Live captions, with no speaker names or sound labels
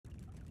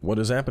What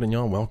is happening,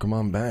 y'all? Welcome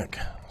on back.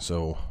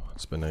 So,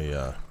 it's been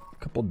a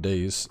couple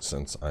days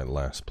since I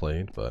last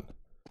played, but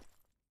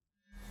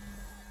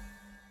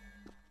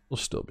we'll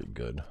still be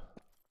good.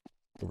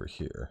 Over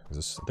here. I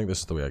think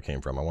this is the way I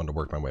came from. I wanted to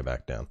work my way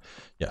back down.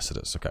 Yes, it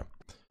is. Okay.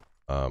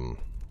 In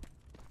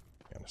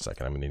a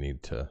second, I'm going to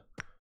need to...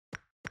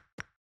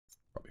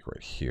 Probably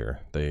right here.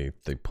 They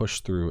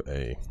pushed through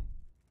a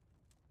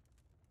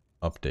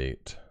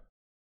update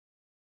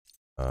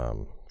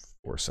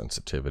for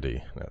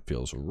sensitivity, and that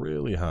feels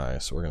really high,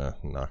 so we're gonna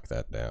knock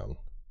that down.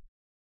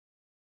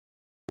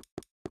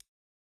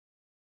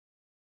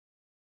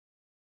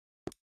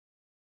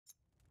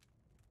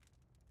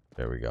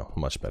 There we go,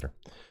 much better.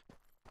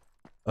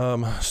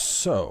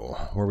 So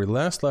where we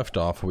last left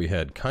off, we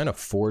had kind of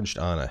forged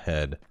on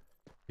ahead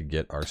to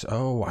get our...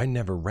 Oh, I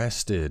never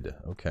rested.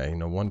 Okay,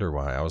 no wonder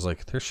why. I was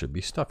like, there should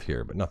be stuff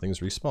here, but nothing's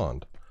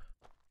respawned.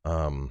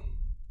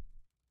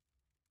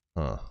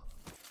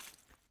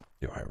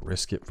 Do I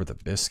risk it for the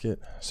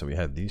biscuit? So we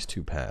had these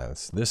two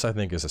paths. This, I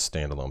think, is a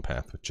standalone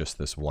path with just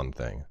this one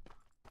thing.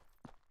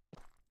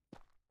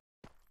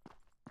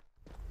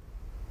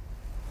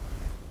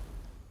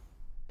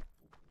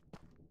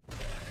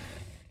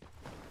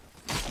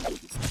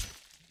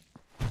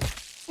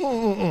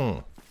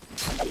 Oh,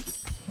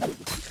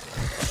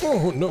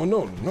 no,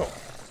 no, no.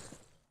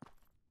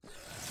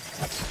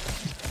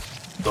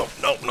 No,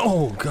 no,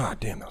 no.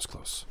 God damn, that was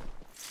close.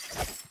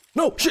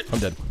 No, shit, I'm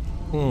dead.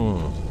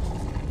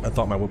 I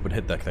thought my whip would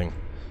hit that thing.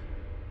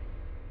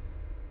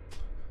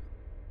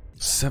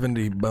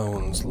 70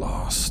 bones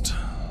lost.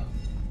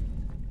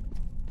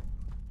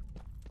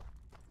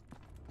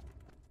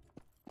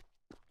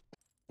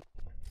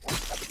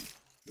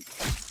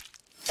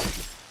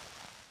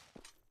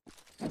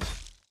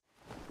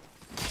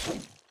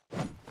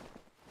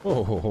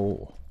 Oh, ho,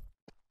 ho.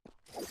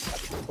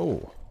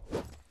 Oh.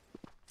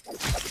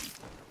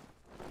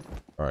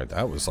 Alright,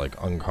 that was like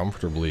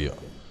uncomfortably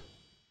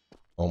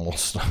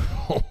almost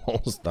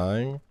almost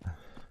dying.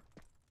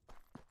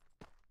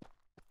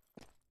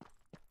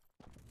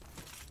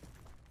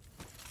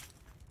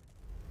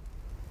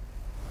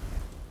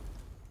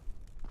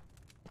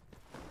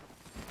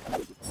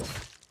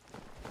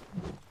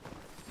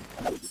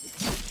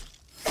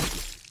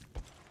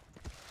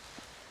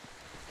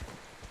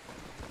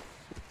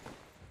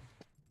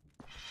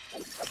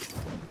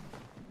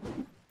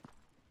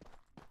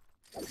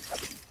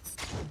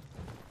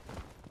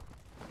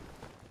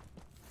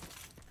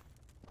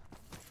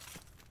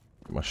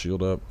 My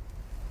shield up.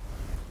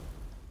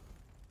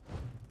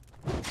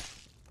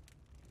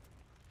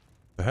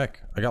 The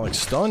heck? I got like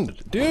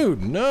stunned.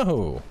 Dude,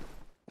 no!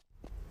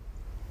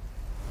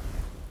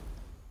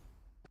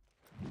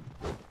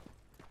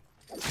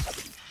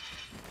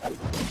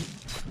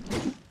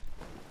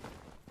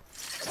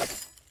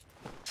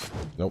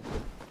 Nope.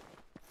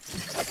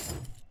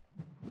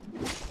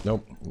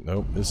 Nope.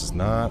 Nope. This is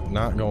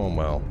not going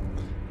well.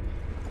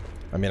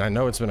 I mean, I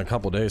know it's been a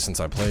couple days since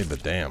I played,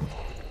 but damn.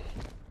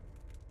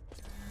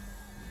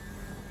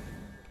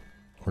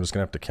 We're just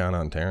gonna have to count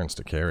on Terrence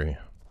to carry.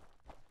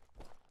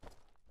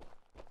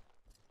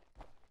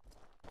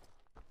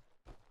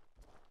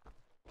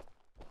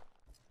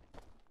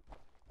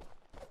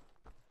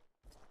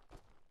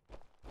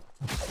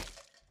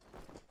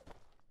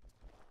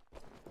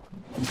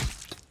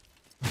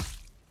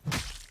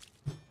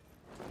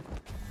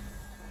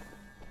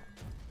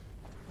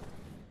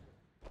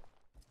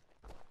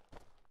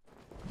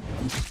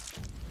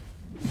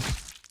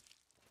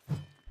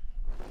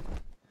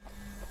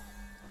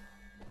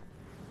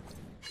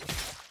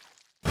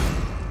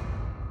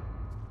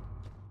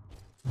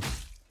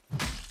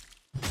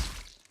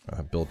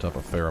 Built up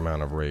a fair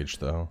amount of rage,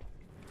 though.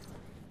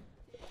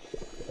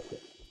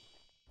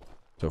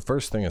 So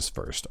first thing is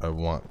first, I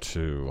want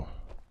to...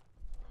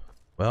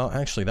 Well,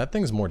 actually, that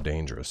thing's more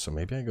dangerous, so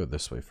maybe I go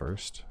this way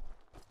first.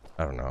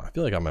 I don't know. I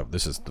feel like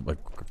this is like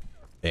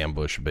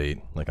ambush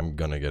bait. Like I'm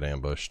gonna get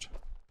ambushed.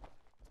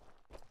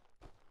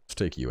 Let's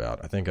take you out.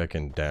 I think I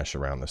can dash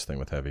around this thing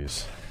with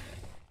heavies.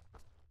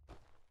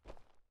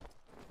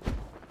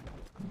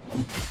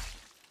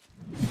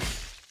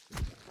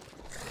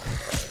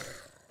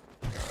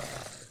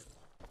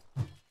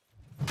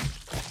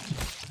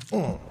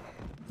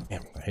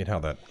 Damn, I hate how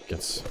that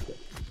gets...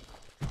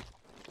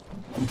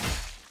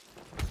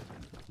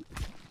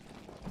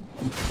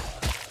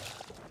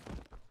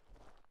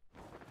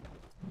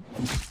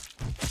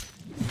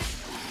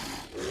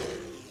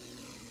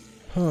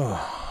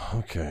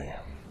 Okay.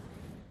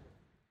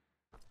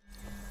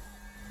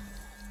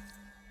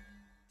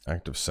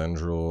 Active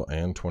Central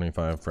and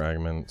 25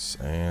 fragments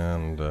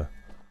and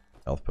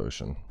health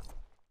potion.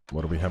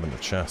 What do we have in the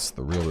chest?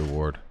 The real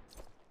reward.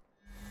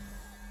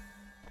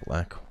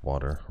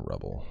 Blackwater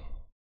Rubble.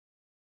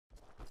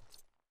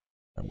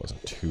 That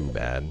wasn't too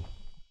bad.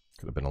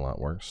 Could have been a lot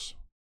worse.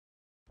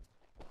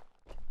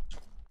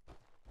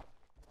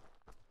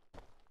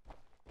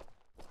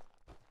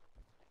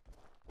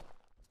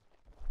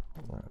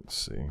 Let's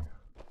see.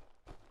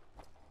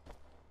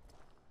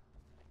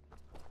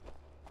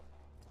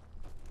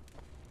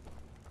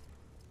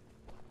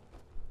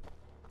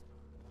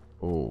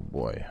 Oh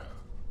boy.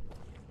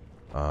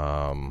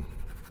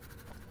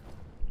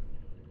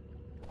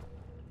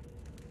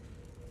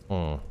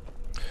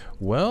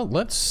 Well,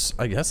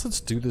 I guess let's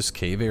do this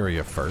cave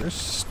area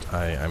first.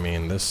 I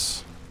mean,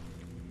 this...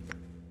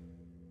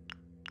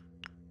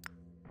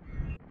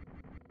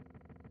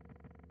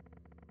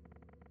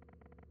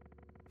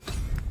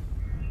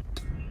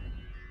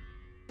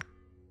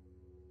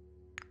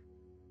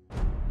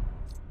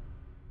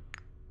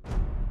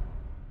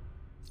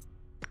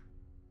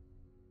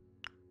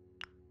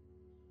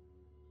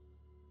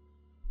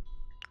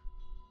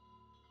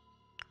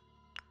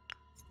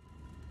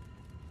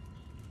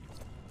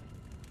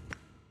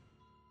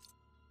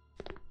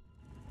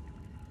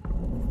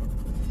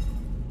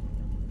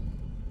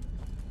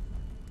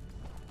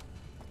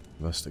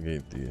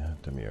 Investigate the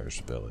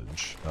Demiurge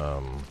village. Do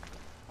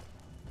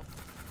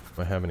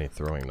I have any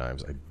throwing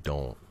knives? I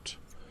don't.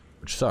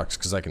 Which sucks,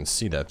 because I can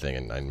see that thing,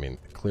 and I mean,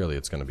 clearly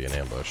it's going to be an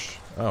ambush.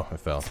 Oh, I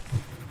fell.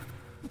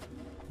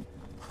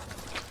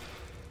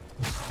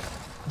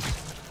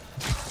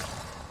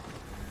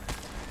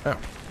 Oh,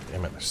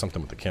 damn it, there's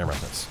something with the camera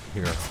that's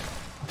here.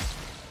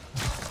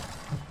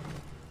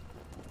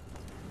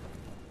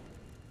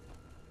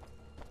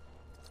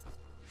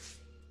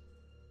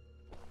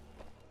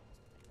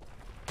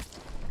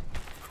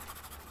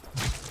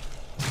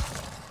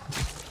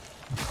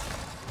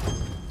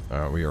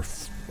 We are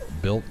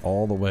built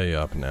all the way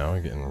up now,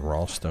 getting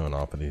raw stone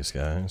off of these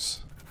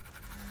guys.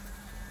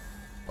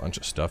 Bunch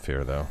of stuff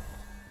here, though.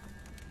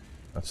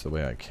 That's the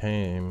way I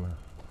came.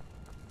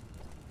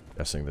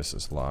 Guessing this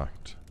is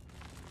locked.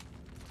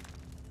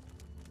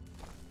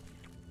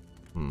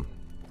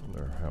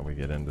 Wonder how we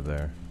get into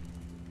there.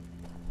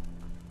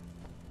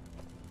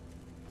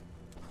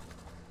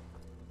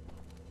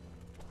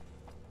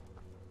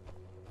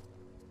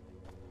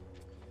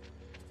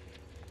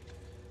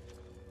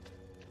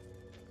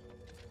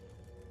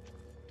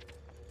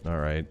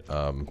 Alright,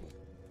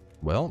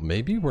 well,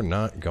 maybe we're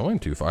not going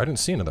too far. I didn't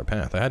see another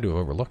path. I had to have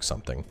overlooked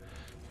something.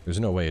 There's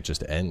no way it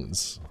just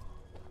ends.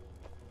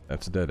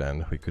 That's a dead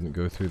end. We couldn't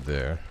go through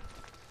there.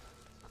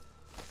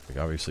 We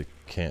obviously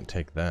can't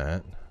take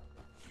that.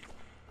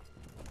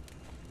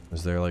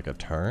 Is there like a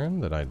turn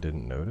that I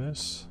didn't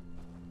notice?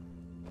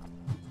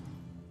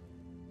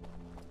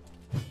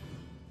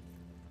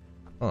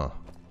 Huh.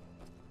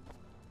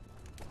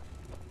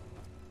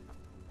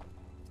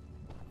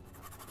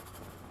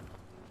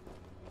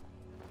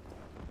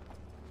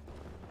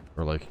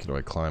 Or like, do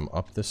I climb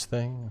up this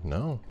thing?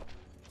 No.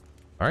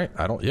 Alright,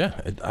 I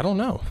don't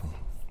know.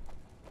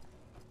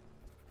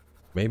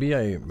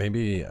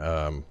 Maybe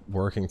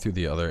working through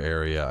the other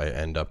area, I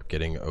end up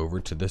getting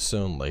over to this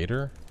zone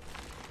later.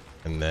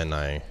 And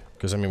then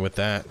because I mean with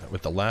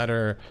the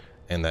ladder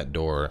and that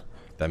door,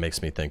 that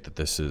makes me think that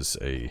this is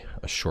a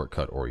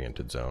shortcut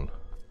oriented zone.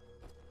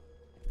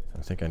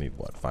 I think I need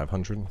what,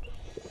 500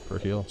 per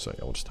heal? So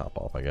yeah, we'll just top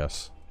off, I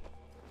guess.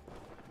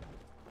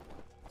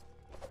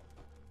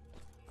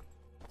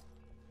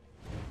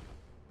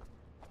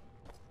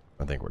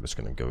 I think we're just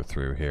gonna go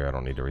through here. I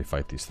don't need to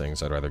refight these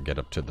things. I'd rather get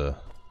up to the...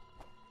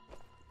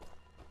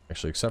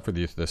 Actually, except for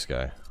this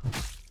guy.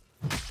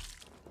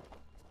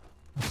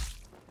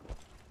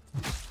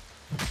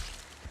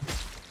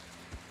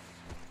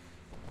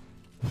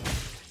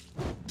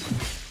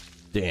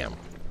 Damn.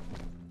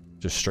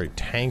 Just straight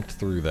tanked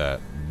through that,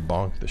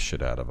 bonked the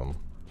shit out of him,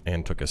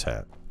 and took his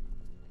hat.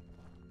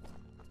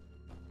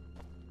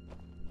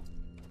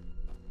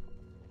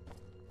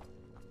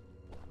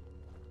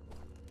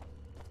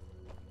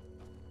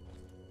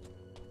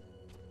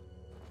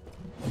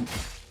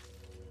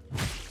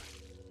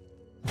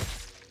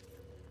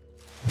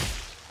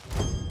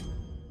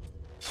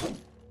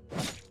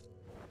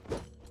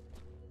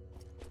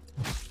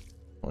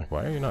 Like,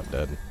 why are you not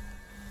dead?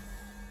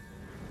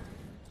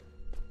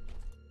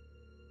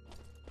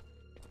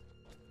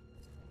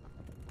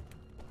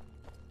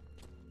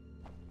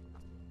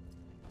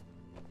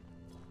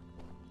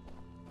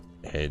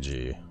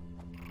 Hedgy.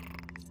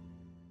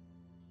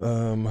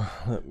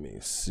 Let me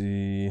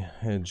see.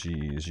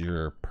 Hedgies,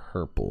 you're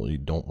purple. You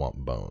don't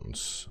want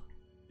bones.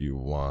 You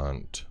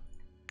want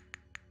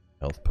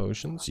health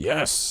potions?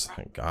 Yes!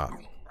 Thank God.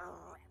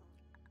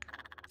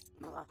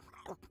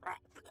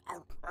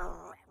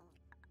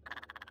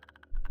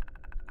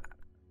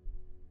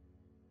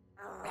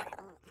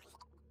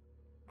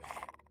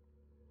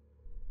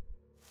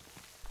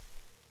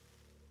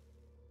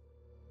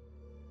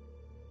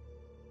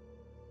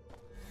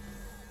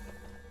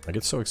 I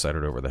get so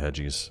excited over the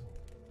hedgies.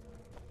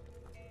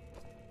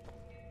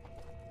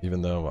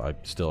 Even though I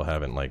still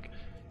haven't, like,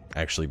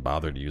 actually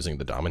bothered using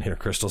the Dominator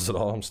crystals at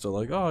all, I'm still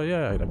like, oh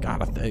yeah, I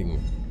got a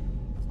thing.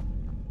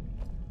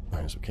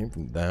 Alright, so we came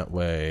from that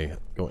way,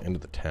 go into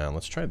the town.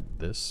 Let's try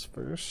this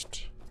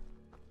first.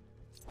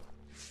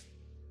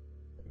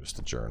 Just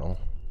a journal.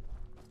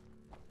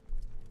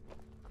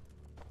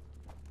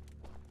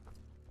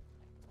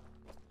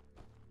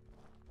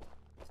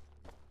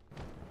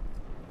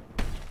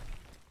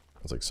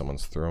 It's like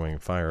someone's throwing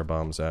fire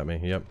bombs at me.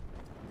 Yep.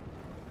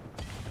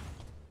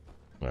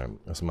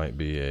 Alright, this might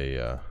be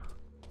a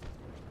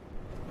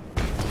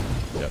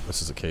Yep,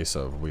 this is a case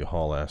of we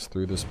haul ass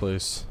through this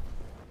place.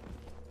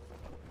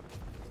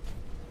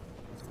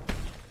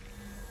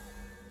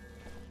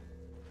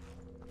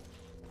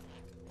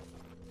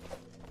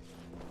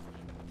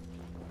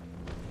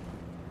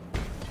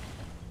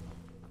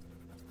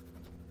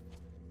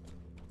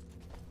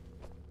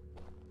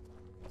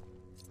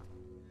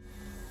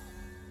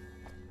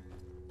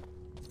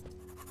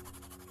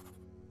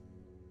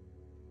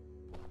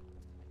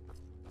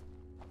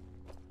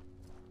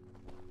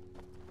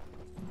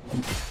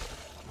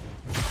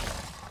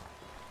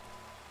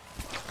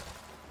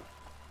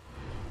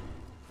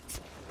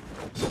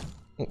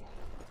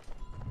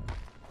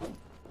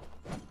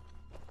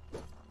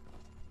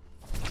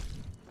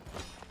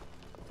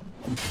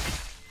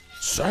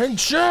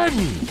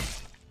 Sanction!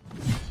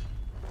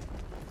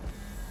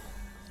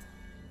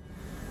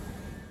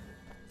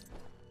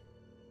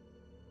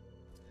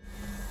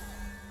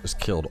 Just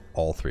killed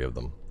all three of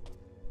them.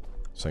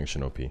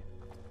 Sanction OP.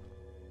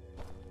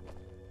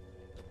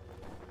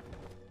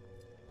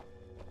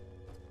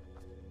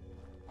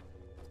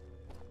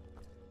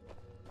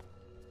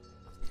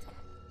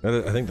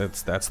 I think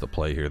that's the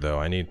play here, though.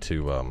 I need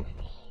to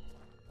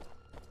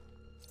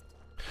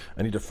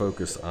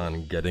focus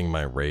on getting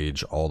my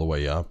rage all the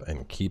way up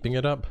and keeping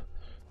it up,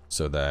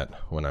 so that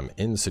when I'm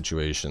in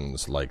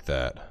situations like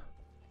that,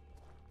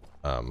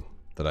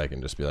 that I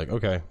can just be like,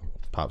 okay,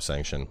 pop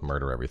sanction,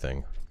 murder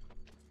everything.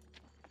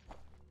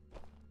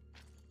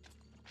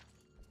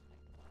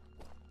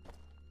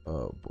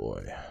 Oh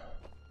boy.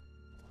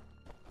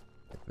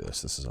 Like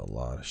this is a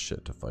lot of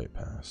shit to fight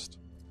past.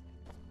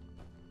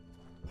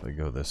 If I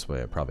go this way,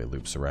 it probably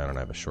loops around and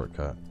I have a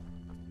shortcut.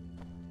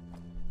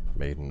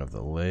 Maiden of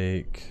the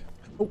Lake.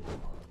 Oh,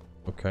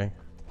 okay.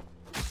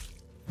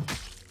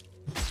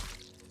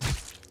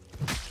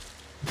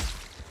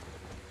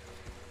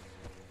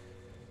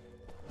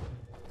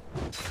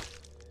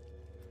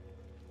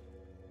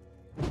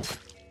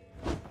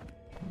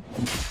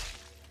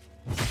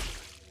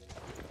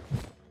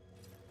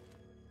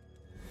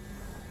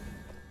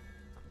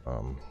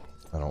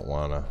 I don't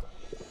wanna.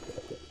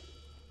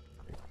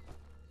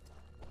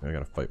 I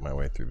gotta fight my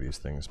way through these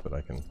things, but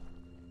I can.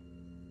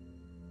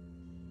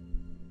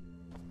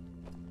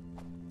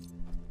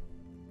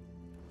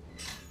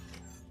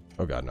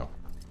 Oh god, no.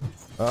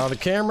 Oh, the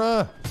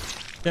camera!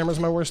 Camera's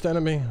my worst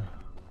enemy.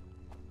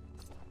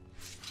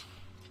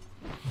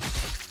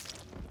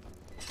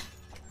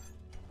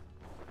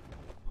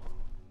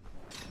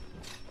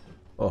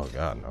 Oh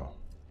god, no.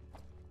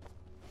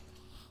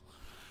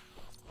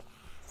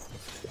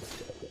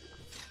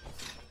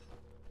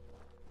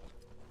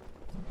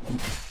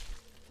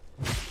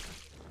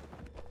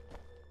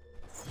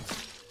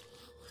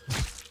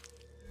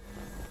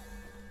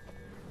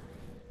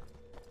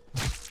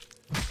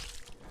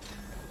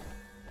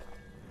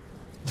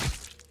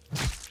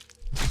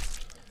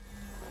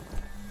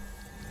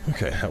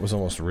 Okay, that was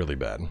almost really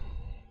bad.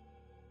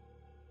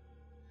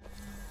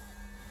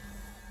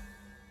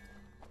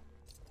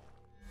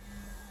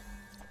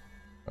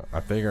 I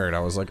figured, I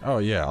was like, oh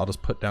yeah, I'll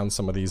just put down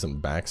some of these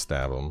and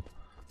backstab them.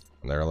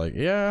 And they're like,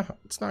 yeah,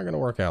 it's not gonna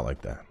work out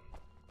like that.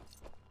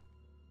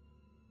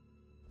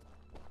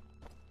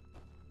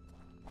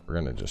 We're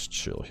gonna just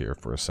chill here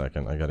for a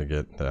second. I gotta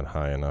get that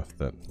high enough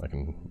that I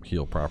can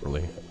heal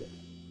properly.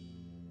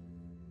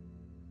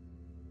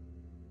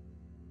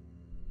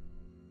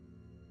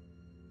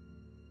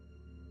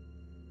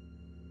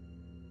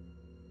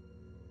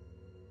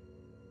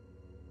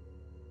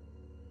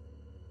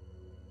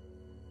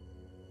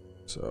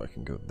 So I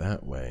can go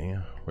that way,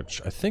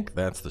 which I think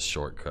that's the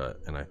shortcut,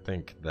 and I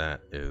think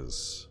that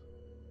is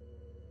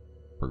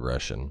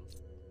progression.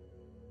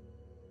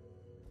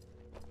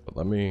 But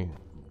let me,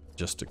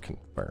 just to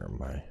confirm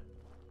my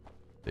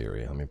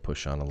theory, let me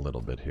push on a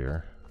little bit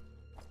here.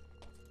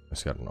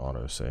 It's got an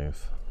autosave.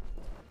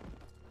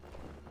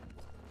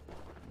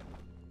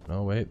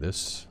 No, wait,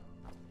 this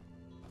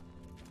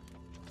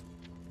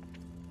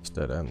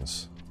dead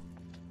ends.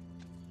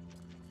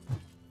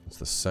 It's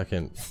the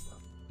second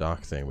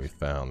dock thing we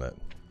found that.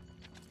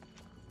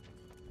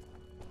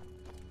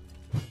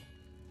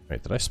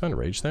 Wait, did I spend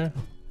rage there?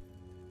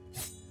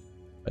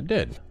 I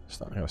did.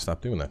 I gotta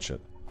stop doing that shit.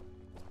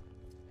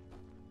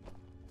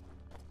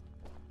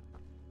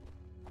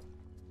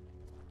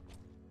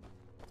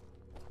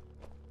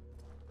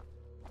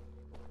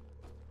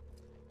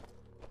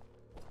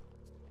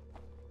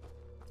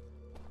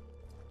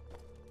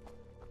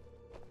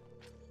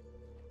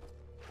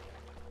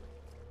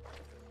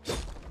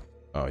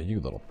 Oh,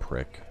 you little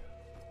prick.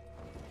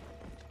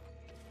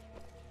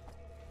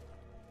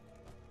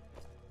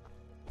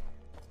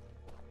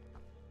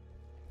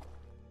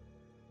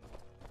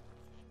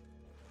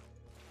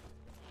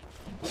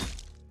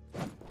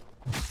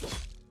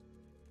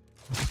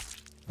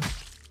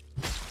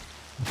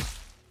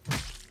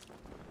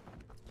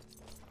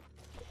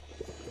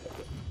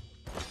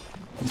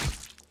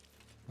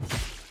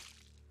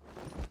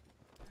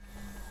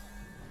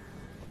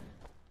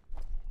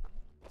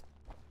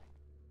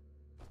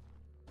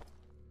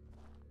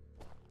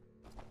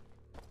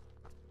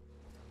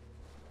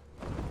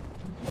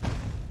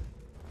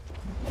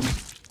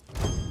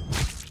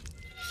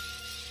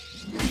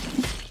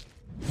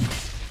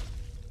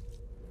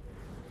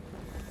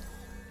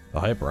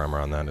 hyper armor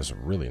on that is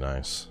really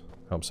nice.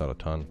 Helps out a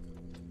ton.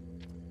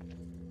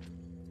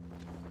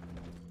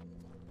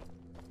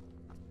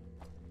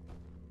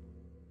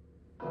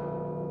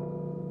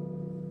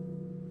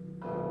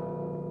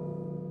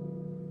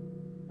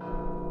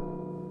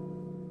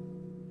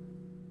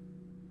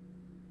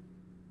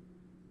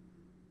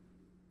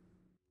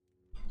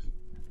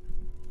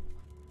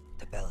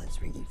 The bell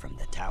is ringing from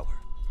the tower.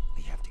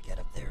 We have to get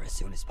up there as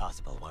soon as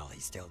possible while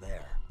he's still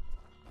there.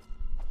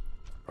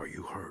 Are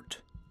you hurt?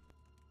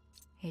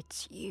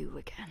 It's you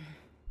again.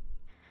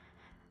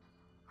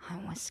 I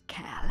was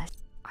careless.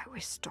 I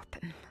was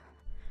stopping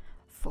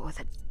for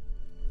the...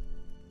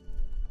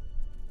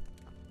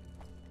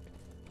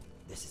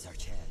 This is our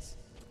chance.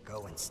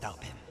 Go and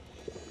stop him.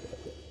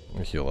 Let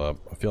me heal up.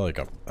 I feel like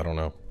I don't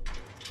know.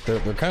 They're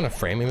kind of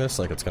framing this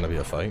like it's gonna be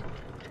a fight.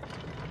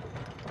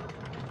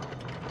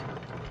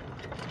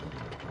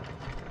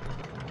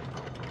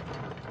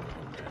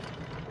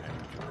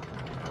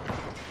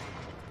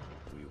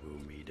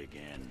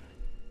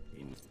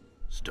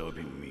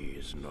 Stopping me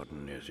is not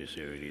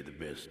necessarily the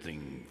best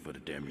thing for the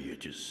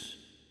Demiurges.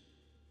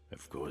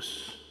 Of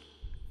course,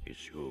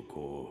 it's your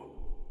call.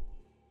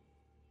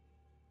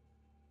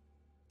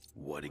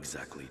 What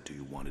exactly do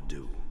you want to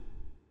do?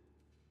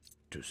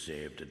 To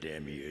save the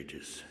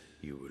Demiurges,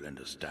 you will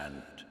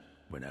understand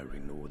when I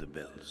ring all the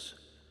bells.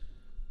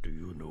 Do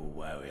you know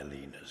why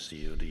Elena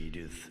sealed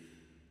Edith?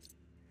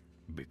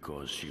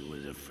 Because she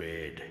was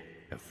afraid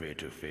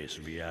to face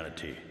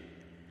reality.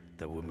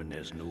 The woman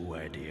has no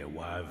idea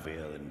why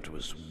Valent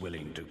was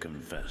willing to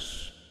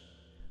confess.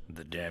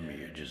 The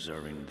Demiurges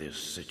are in this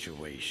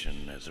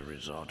situation as a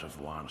result of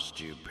one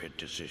stupid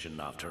decision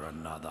after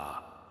another.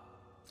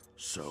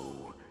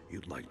 So,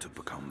 you'd like to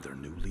become their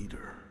new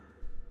leader?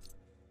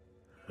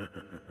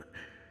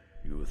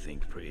 You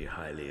think pretty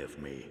highly of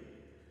me.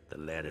 The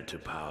ladder to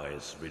power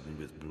is written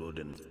with blood,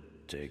 and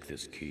take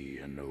this key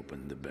and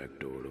open the back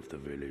door of the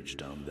village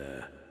down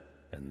there,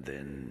 and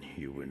then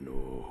you will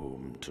know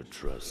whom to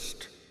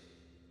trust.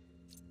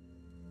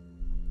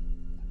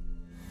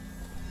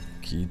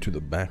 Key to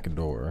the back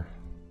door.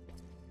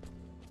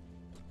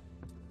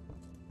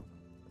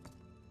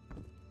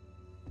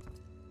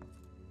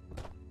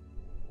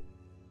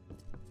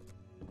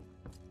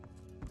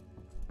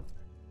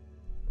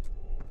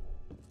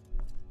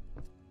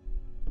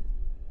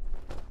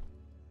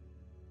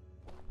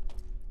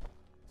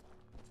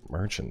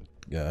 Merchant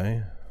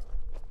guy.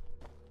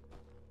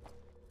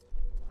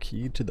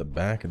 Key to the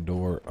back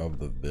door of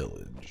the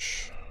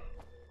village.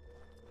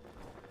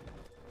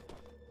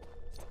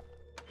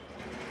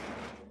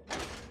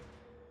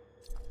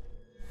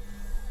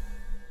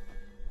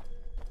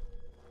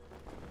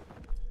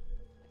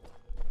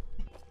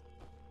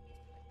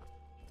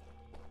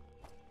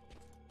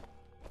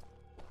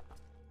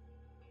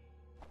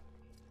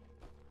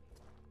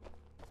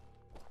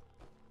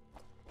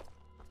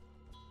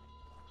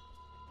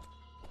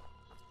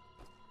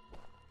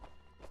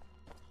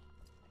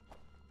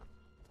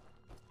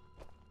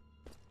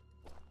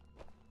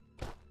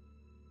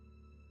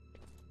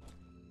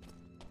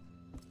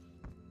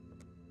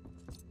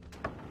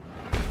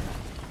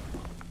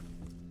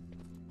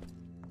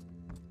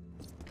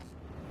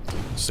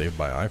 Saved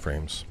by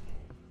iframes.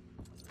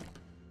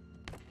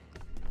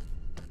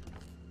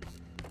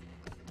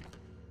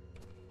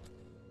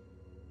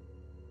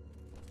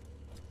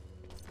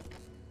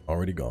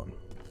 Already gone.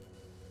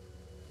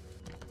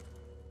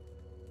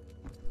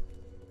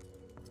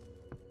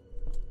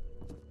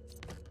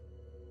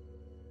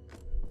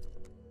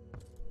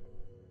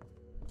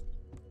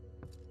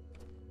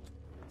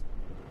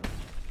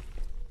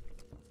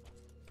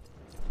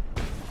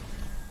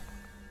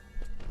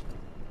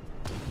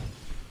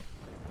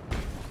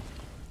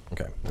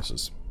 Okay, this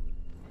is...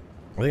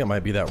 I think it might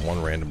be that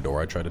one random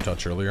door I tried to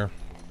touch earlier.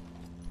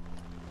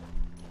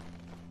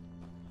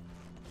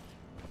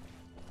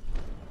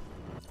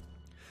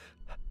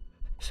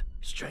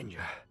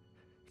 Stranger.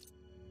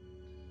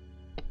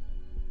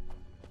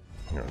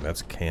 Here,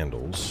 that's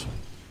candles.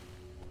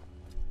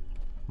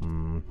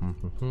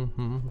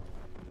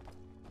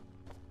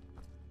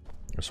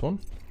 This one?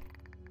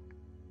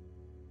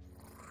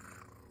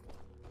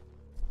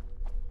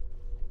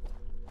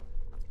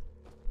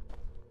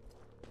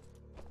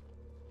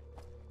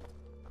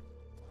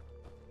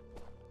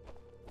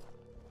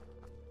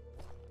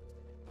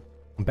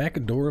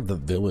 Back door of the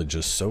village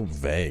is so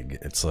vague.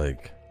 It's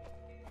like...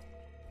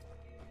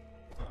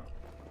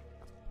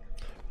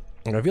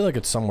 I feel like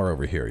it's somewhere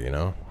over here, you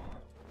know?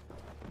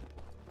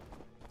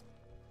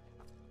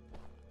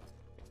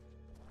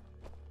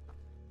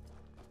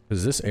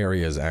 Because this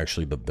area is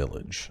actually the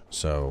village,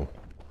 so...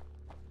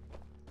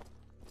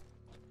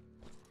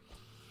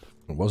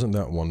 It wasn't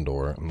that one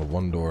door, and the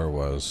one door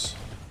was...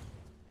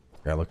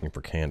 Guy looking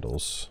for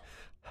candles.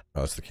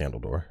 Oh, that's the candle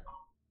door.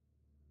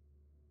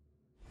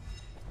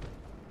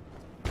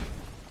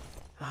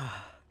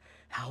 Ah,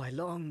 how I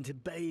long to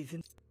bathe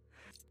in...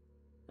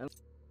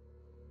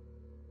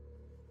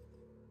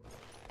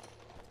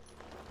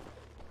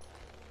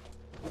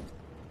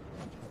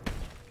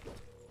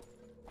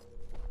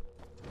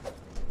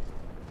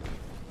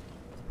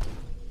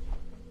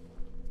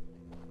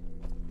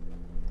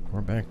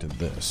 we're back to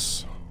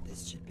this.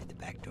 This should be the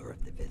back door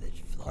of the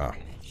village floor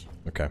dimension.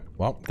 Okay.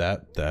 Well,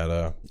 that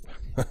that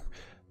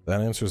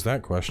answers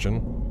that question.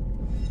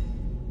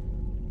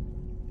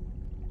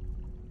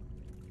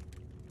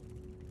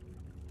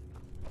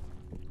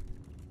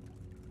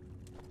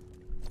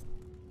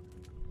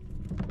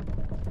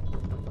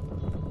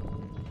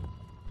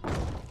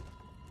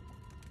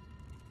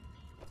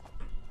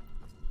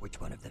 Which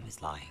one of them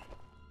is lying?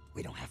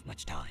 We don't have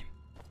much time.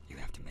 You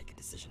have to make a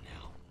decision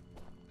now.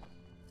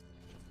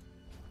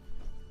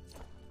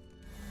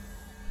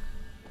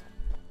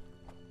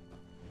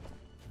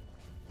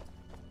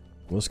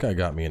 Well, this guy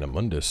got me in a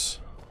mundus.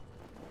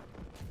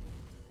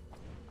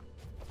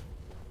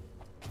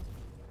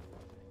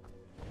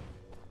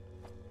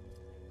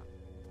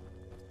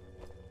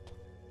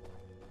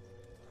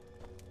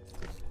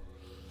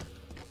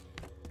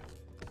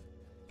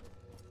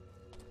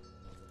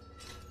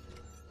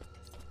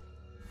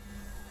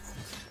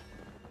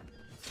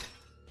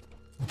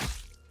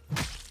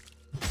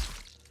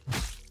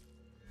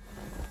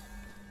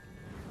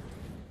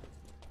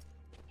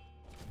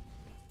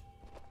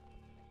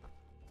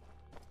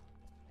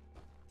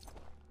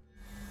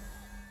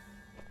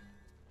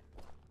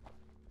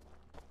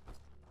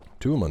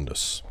 Two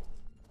mundus.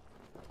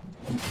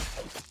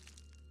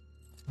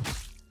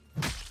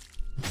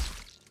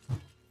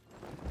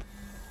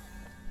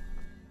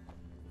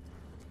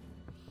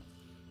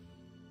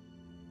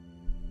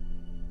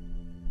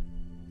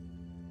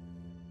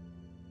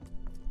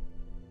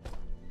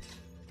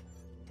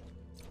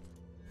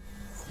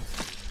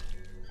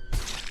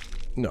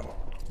 No.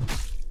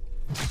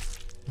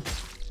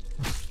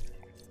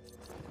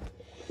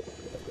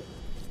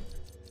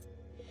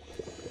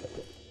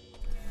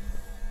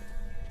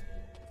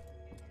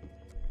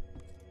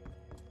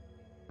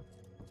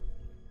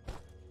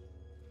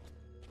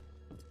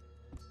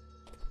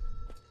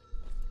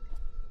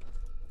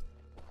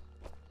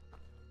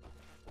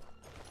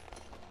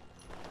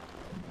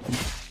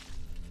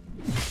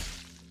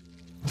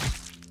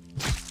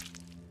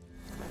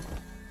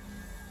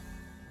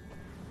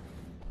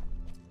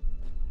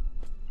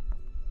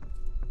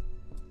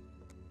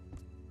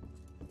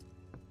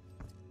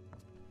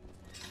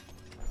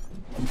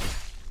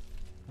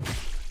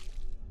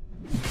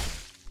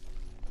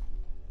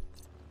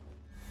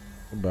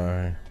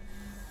 Goodbye.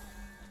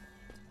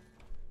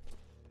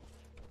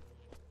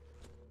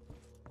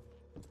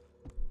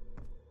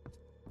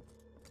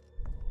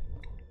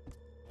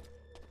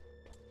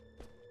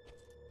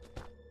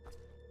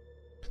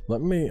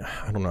 Let me,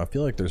 I don't know, I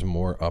feel like there's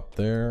more up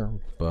there,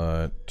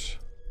 but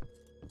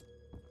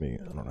I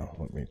don't know,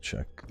 let me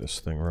check this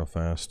thing real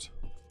fast.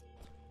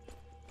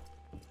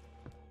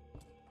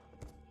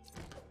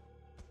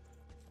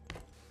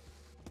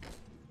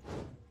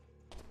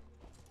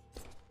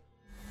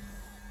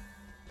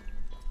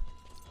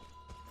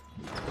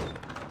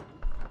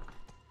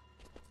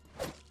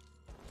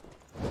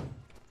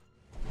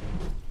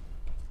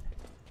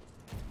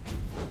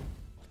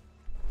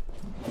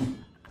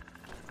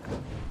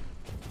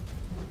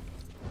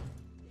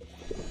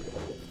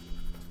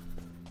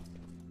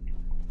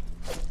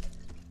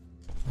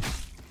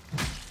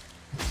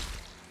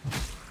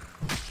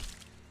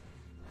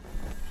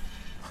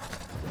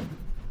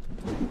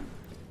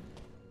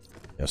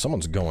 Yeah,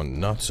 someone's going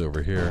nuts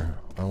over here.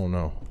 I don't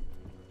know.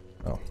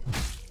 Oh.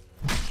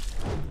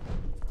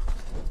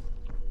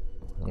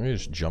 He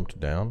just jumped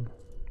down.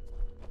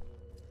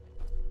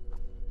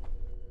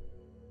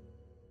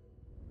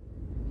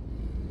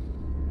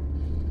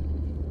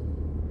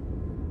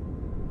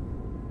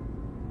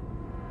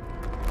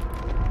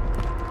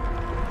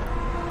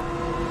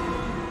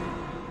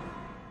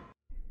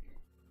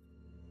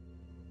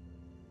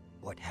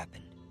 What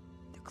happened?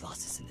 The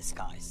Colossus in the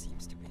sky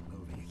seems to be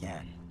moving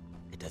again.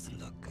 It doesn't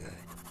look good.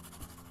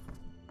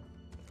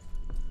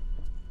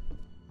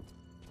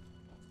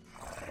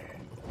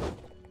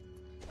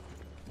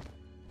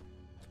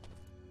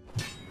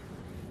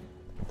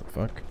 What the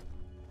fuck?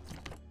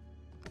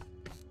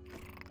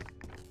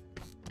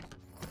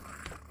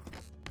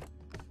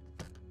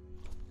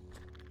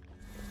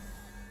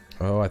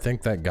 Oh, I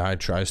think that guy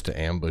tries to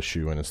ambush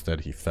you and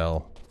instead he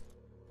fell.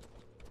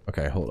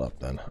 Okay, hold up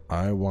then.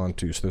 I want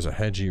to, so there's a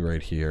hedgie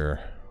right here.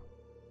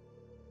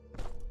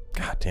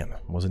 God damn, it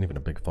wasn't even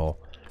a big fall.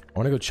 I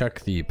want to go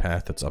check the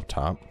path that's up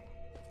top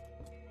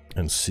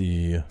and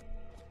see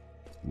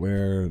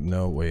where,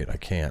 no, wait, I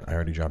can't. I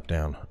already dropped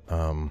down.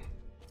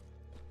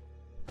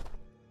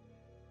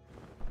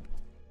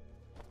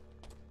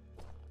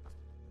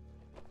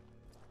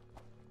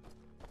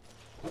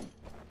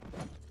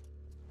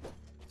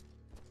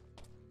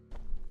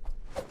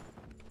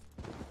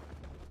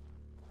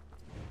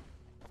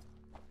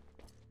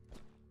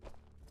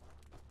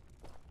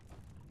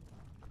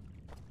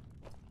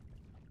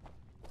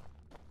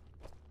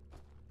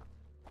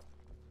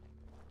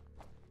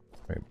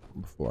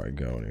 Before I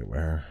go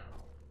anywhere.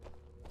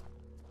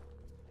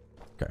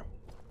 Okay.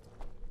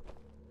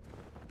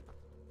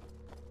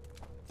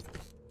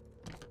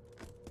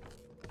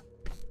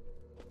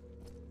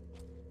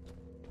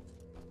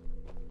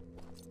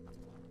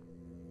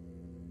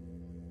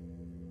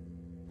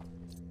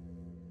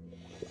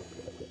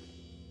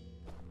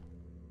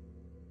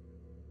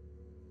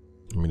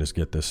 just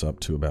get this up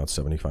to about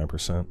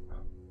 75%.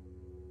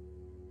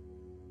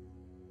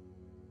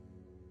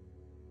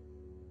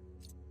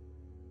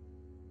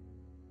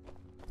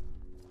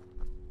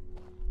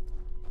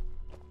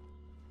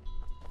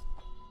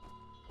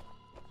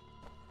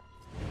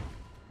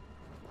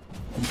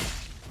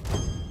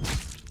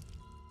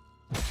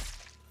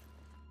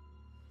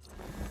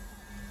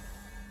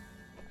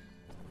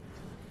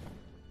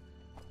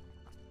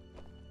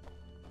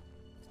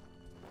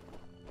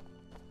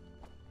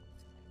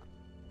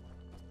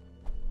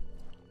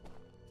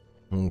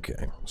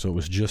 Okay, so it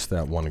was just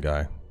that one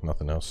guy,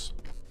 nothing else.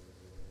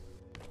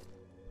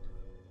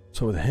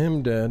 So with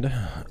him dead,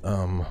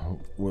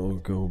 we'll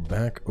go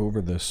back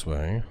over this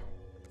way.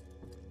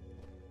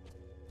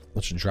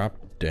 Let's drop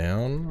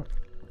down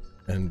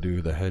and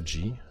do the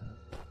hedgie.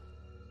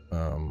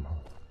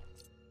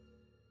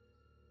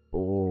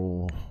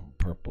 Oh,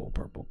 purple,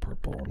 purple,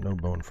 purple. No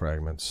bone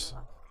fragments.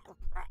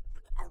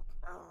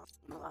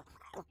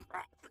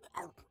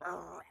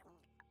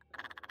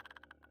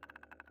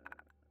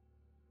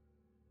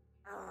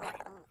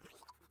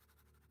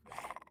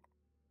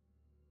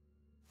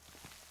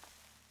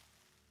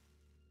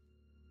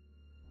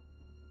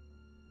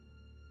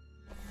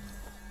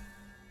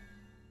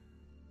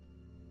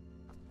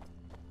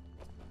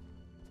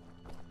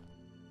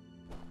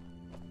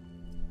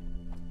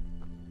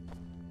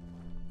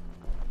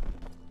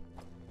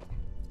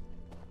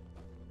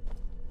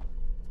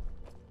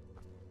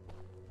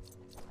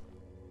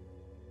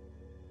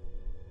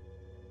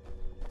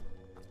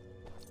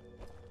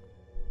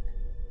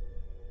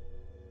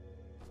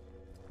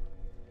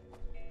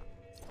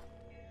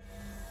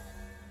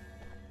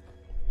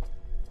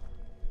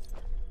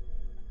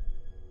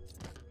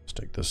 Let's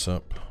take this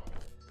up.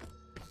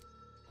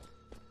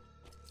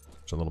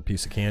 It's a little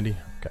piece of candy.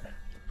 Okay.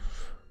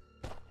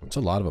 It's a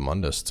lot of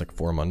Amundus. It's like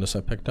 4 Amundus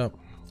I picked up.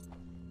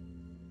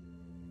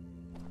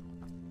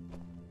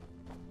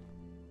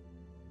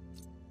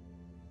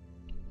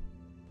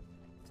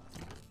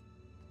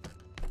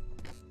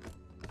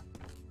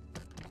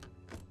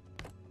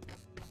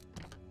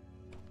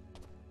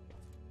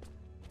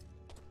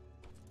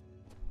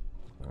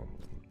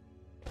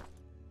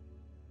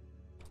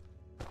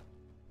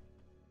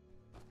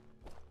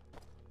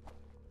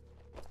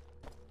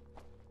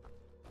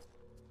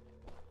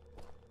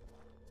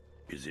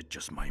 Is it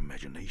just my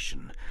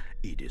imagination?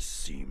 Edith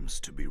seems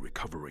to be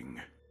recovering.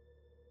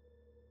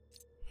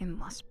 It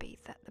must be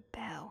that the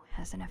bell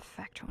has an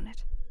effect on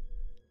it.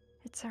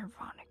 It's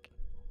ironic.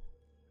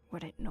 Were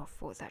it not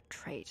for that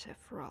traitor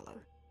Rollo,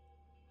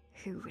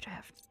 who would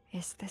have...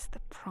 Is this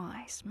the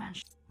prize, man?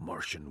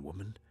 Martian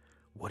woman?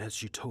 What has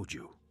she told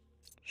you?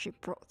 She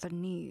brought the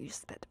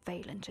news that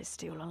Valant is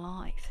still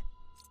alive.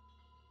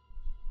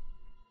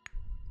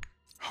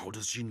 How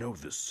does she know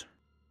this?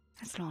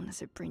 As long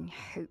as it brings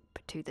hope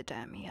to the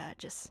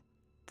Demiurges,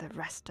 the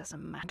rest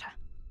doesn't matter.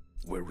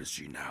 Where is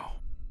she now?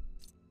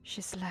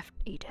 She's left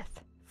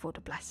Edith for the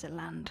Blessed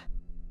Land.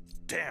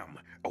 Damn!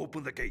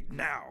 Open the gate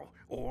now,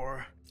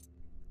 or...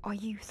 Are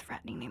you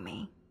threatening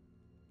me?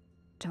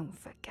 Don't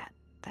forget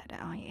that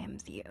I am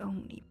the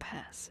only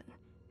person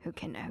who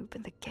can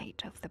open the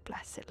gate of the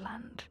Blessed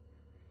Land.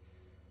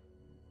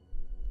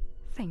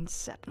 Things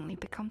suddenly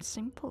become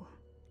simple.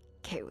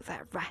 Kill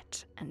that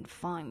rat and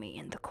find me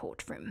in the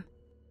courtroom.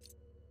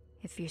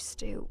 If you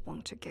still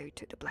want to go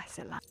to the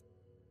Blessed Land.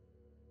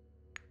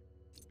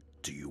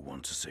 Do you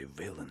want to save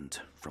Valant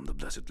from the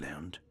Blessed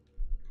Land?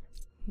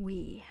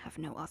 We have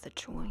no other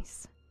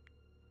choice.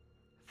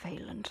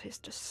 Valant is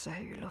the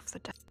soul of the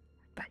dead,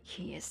 but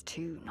he is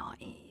too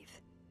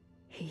naive.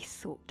 He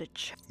thought the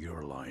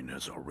Your line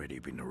has already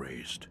been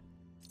erased.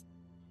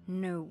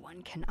 No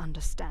one can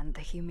understand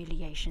the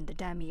humiliation the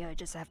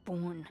Demiurges have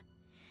borne.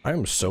 I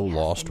am so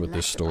lost with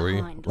this story.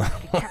 In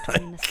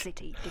the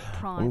city,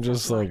 I'm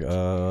just like,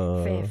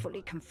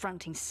 fearfully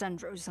confronting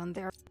Sandros on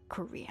their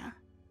career.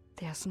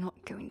 There's not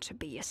going to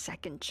be a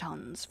second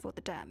chance for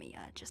the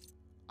Demiurges.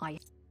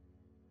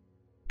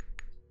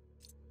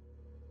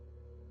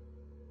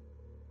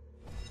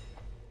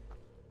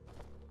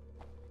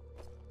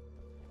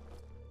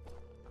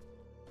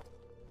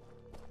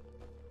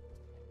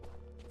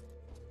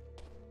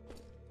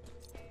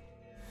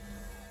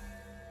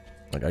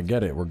 Like, I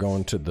get it, we're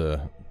going to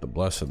the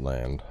Blessed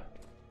Land.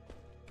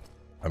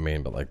 I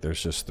mean, but like,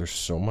 there's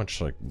so much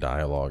like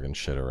dialogue and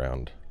shit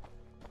around.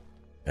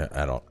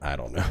 I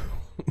don't know.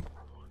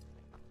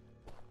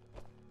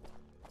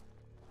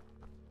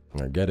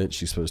 I get it,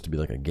 she's supposed to be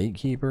like a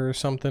gatekeeper or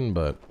something,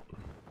 but...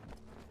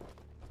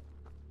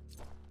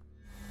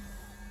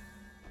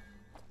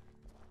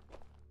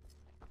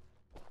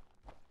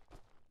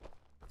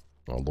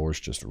 Oh, lore's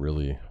just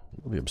really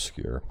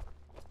obscure.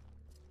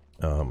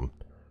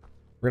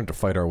 We're gonna have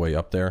to fight our way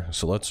up there,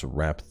 so let's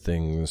wrap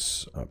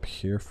things up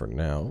here for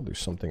now. There's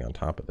something on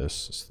top of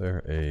this. Is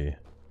there a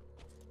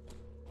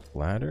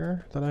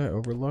ladder that I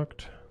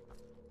overlooked?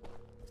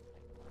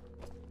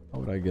 How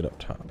would I get up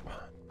top?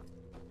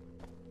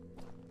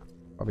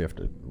 Probably have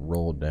to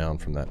roll down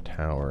from that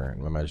tower,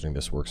 and I'm imagining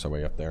this works our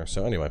way up there.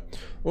 So anyway,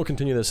 we'll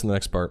continue this in the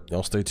next part.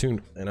 Y'all stay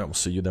tuned, and I will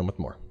see you then with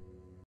more.